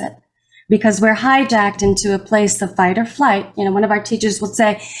access it because we're hijacked into a place of fight or flight, one of our teachers would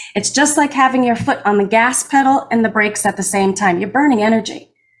say, it's just like having your foot on the gas pedal and the brakes at the same time. You're burning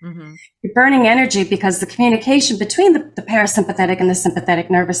energy. Mm-hmm. You're burning energy because the communication between the parasympathetic and the sympathetic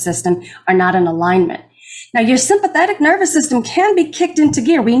nervous system are not in alignment. Now, your sympathetic nervous system can be kicked into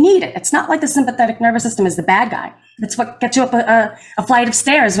gear. We need it. It's not like the sympathetic nervous system is the bad guy. It's what gets you up a flight of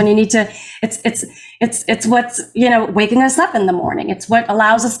stairs when you need to. It's what's, waking us up in the morning. It's what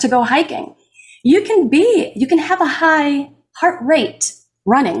allows us to go hiking. You can have a high heart rate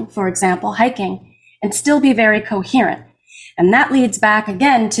running, for example, hiking, and still be very coherent. And that leads back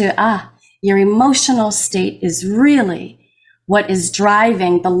again to, your emotional state is really what is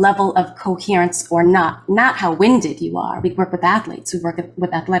driving the level of coherence or not how winded you are. We work with athletes. We work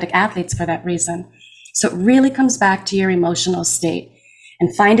with athletic athletes for that reason. So it really comes back to your emotional state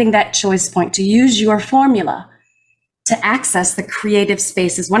and finding that choice point to use your formula to access the creative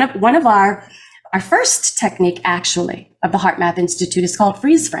spaces. One of our first technique, actually, of the HeartMath Institute is called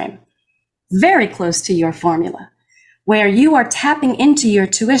freeze frame. Very close to your formula, where you are tapping into your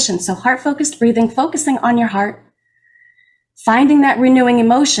tuition. So heart-focused breathing, focusing on your heart, finding that renewing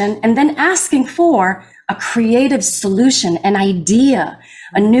emotion, and then asking for a creative solution, an idea,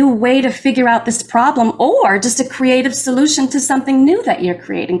 a new way to figure out this problem, or just a creative solution to something new that you're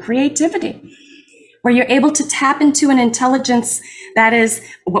creating, creativity, where you're able to tap into an intelligence that is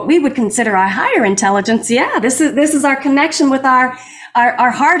what we would consider our higher intelligence. Yeah, this is our connection with our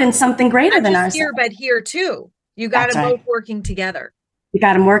heart and something greater than ourselves. Here, but here too. You got them both working together. You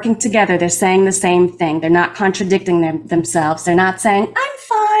got them working together. They're saying the same thing. They're not contradicting themselves. They're not saying, I'm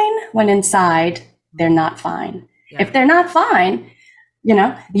fine, when inside they're not fine. Yeah. If they're not fine,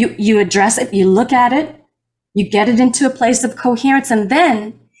 you address it, you look at it, you get it into a place of coherence. And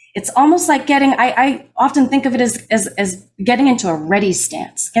then it's almost like I often think of it as getting into a ready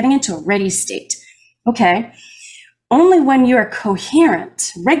stance, getting into a ready state. Okay. Only when you're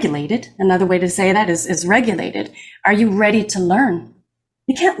coherent, regulated, another way to say that is regulated, are you ready to learn.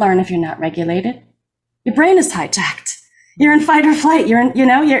 You can't learn if you're not regulated. Your brain is hijacked. You're in fight or flight. You're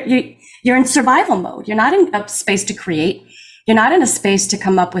in survival mode. You're not in a space to create. You're not in a space to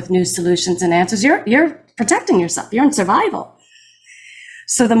come up with new solutions and answers. You're protecting yourself. You're in survival.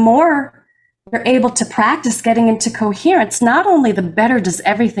 So the more you're able to practice getting into coherence, not only the better does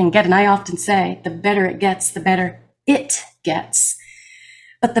everything get, and I often say the better it gets, the better it gets.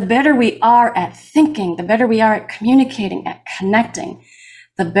 But the better we are at thinking, the better we are at communicating, at connecting,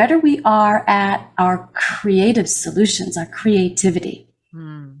 the better we are at our creative solutions, our creativity.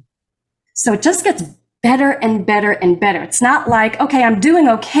 So it just gets better and better and better. It's not like, okay, I'm doing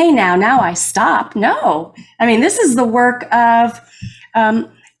okay now I stop. No. I mean, this is the work of,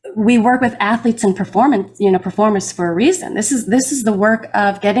 we work with athletes and performers for a reason. This is the work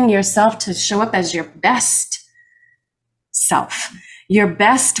of getting yourself to show up as your best self, your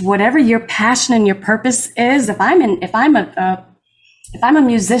best, whatever your passion and your purpose is. If I'm a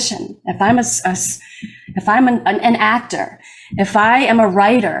musician, if I'm an actor, if I am a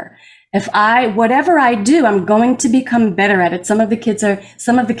writer, whatever I do, I'm going to become better at it. Some of the kids,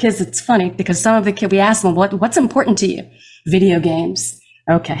 it's funny because we ask them, what's important to you? Video games.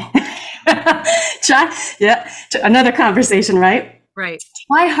 Okay. Another conversation, right? Right.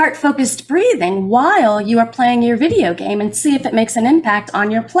 Try heart-focused breathing while you are playing your video game and see if it makes an impact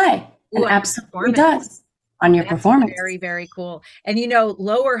on your play. And absolutely does. on your That's performance. very, very cool. And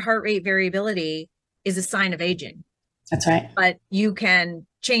lower heart rate variability is a sign of aging. That's right. But you can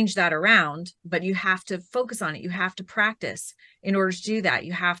change that around, but you have to focus on it. You have to practice in order to do that.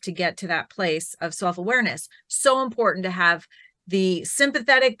 You have to get to that place of self-awareness. So important to have the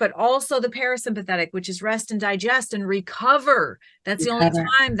sympathetic, but also the parasympathetic, which is rest and digest and recover. That's the only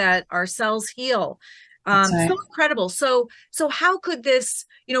time that our cells heal. Right. So incredible. So how could this,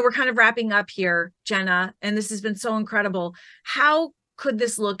 we're kind of wrapping up here, Jenna, and this has been so incredible. How could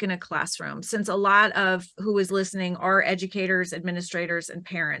this look in a classroom? Since a lot of who is listening are educators, administrators, and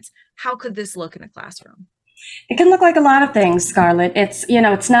parents, how could this look in a classroom? It can look like a lot of things, Scarlett. It's,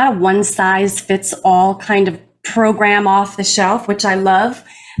 it's not a one size fits all kind of program off the shelf, which I love,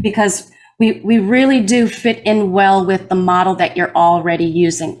 because we really do fit in well with the model that you're already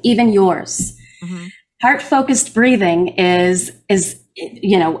using, even yours. Mm-hmm. Heart-focused breathing is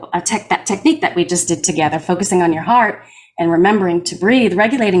that technique that we just did together, focusing on your heart and remembering to breathe,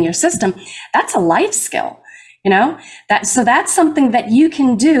 regulating your system. That's a life skill, so that's something that you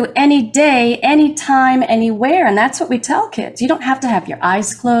can do any day, anytime, anywhere. And that's what we tell kids. You don't have to have your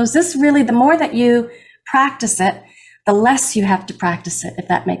eyes closed. This really, the more that you practice it, the less you have to practice it, if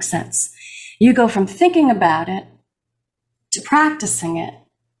that makes sense. You go from thinking about it to practicing it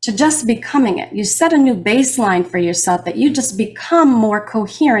to just becoming it. You set a new baseline for yourself that you just become more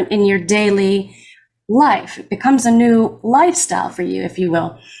coherent in your daily life. It becomes a new lifestyle for you, if you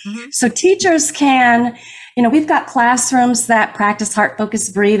will. Mm-hmm. So teachers can, we've got classrooms that practice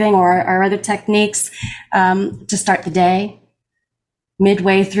heart-focused breathing or other techniques to start the day,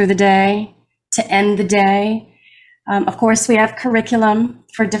 midway through the day, to end the day. Of course, we have curriculum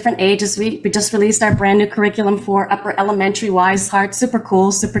for different ages. We just released our brand new curriculum for upper elementary, Wise Heart. Super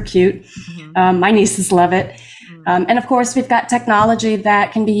cool, super cute. Mm-hmm. My nieces love it. Mm-hmm. And of course, we've got technology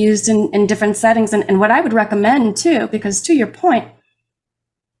that can be used in different settings. And what I would recommend too, because to your point,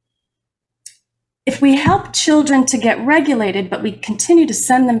 if we help children to get regulated, but we continue to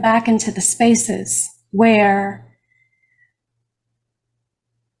send them back into the spaces where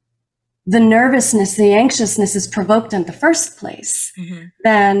the nervousness, the anxiousness is provoked in the first place, mm-hmm.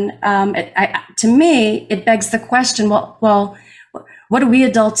 then to me, it begs the question, well, what do we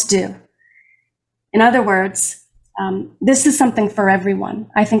adults do? In other words, this is something for everyone.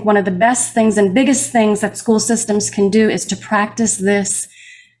 I think one of the best things and biggest things that school systems can do is to practice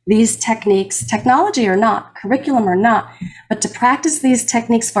these techniques, technology or not, curriculum or not, but to practice these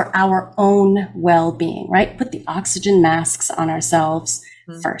techniques for our own well-being, right? Put the oxygen masks on ourselves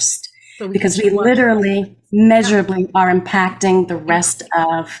mm-hmm. first. So because we literally, measurably are impacting the rest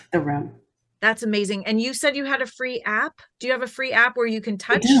of the room. That's amazing. And you said you had a free app. Do you have a free app where you can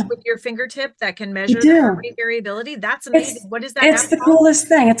touch with your fingertip that can measure the heart rate variability? That's amazing. What is that? It's the coolest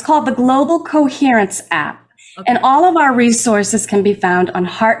thing. It's called the Global Coherence app. Okay. And all of our resources can be found on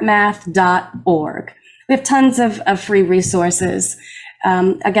heartmath.org. We have tons of free resources.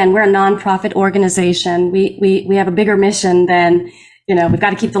 Again, we're a nonprofit organization. We have a bigger mission than, we've got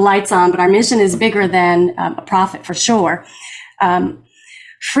to keep the lights on, but our mission is bigger than a profit for sure.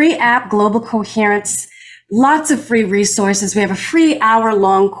 Free app, Global Coherence, lots of free resources. We have a free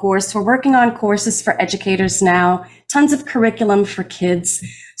hour-long course. We're working on courses for educators now, tons of curriculum for kids,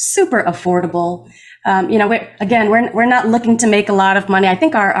 super affordable. We're not looking to make a lot of money. I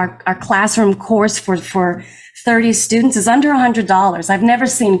think our classroom course for 30 students is under $100. I've never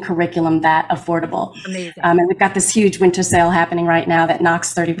seen curriculum that affordable. Amazing. And we've got this huge winter sale happening right now that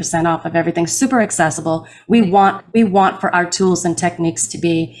knocks 30% off of everything. Super accessible. We want for our tools and techniques to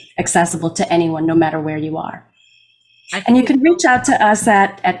be accessible to anyone, no matter where you are. And you can reach out to us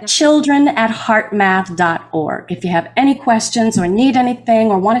at children@heartmath.org if you have any questions or need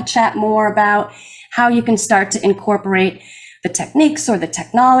anything or want to chat more about how you can start to incorporate the techniques or the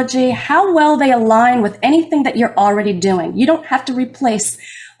technology, how well they align with anything that you're already doing. You don't have to replace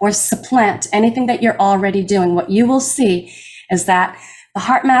or supplant anything that you're already doing. What you will see is that the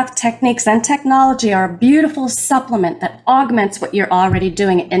HeartMath techniques and technology are a beautiful supplement that augments what you're already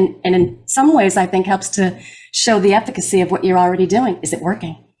doing. And in some ways, I think helps to show the efficacy of what you're already doing. Is it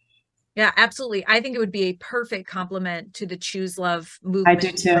working? Yeah, absolutely. I think it would be a perfect complement to the Choose Love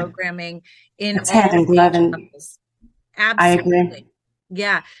movement programming in it's all hand in glove. Absolutely. I agree.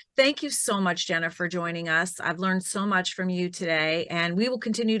 Yeah. Thank you so much, Jenna, for joining us. I've learned so much from you today, and we will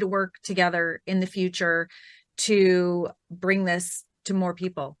continue to work together in the future to bring this to more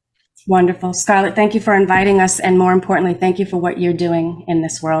people. Wonderful. Scarlett, thank you for inviting us. And more importantly, thank you for what you're doing in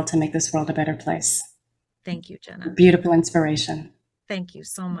this world to make this world a better place. Thank you, Jenna. Beautiful inspiration. Thank you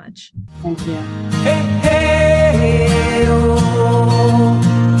so much. Thank you. Hey, hey, oh.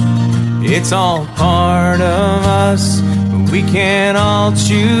 It's all part of of us, but we can all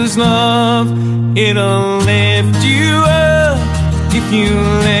choose love. It'll lift you up if you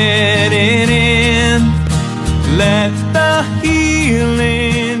let it in. Let the healing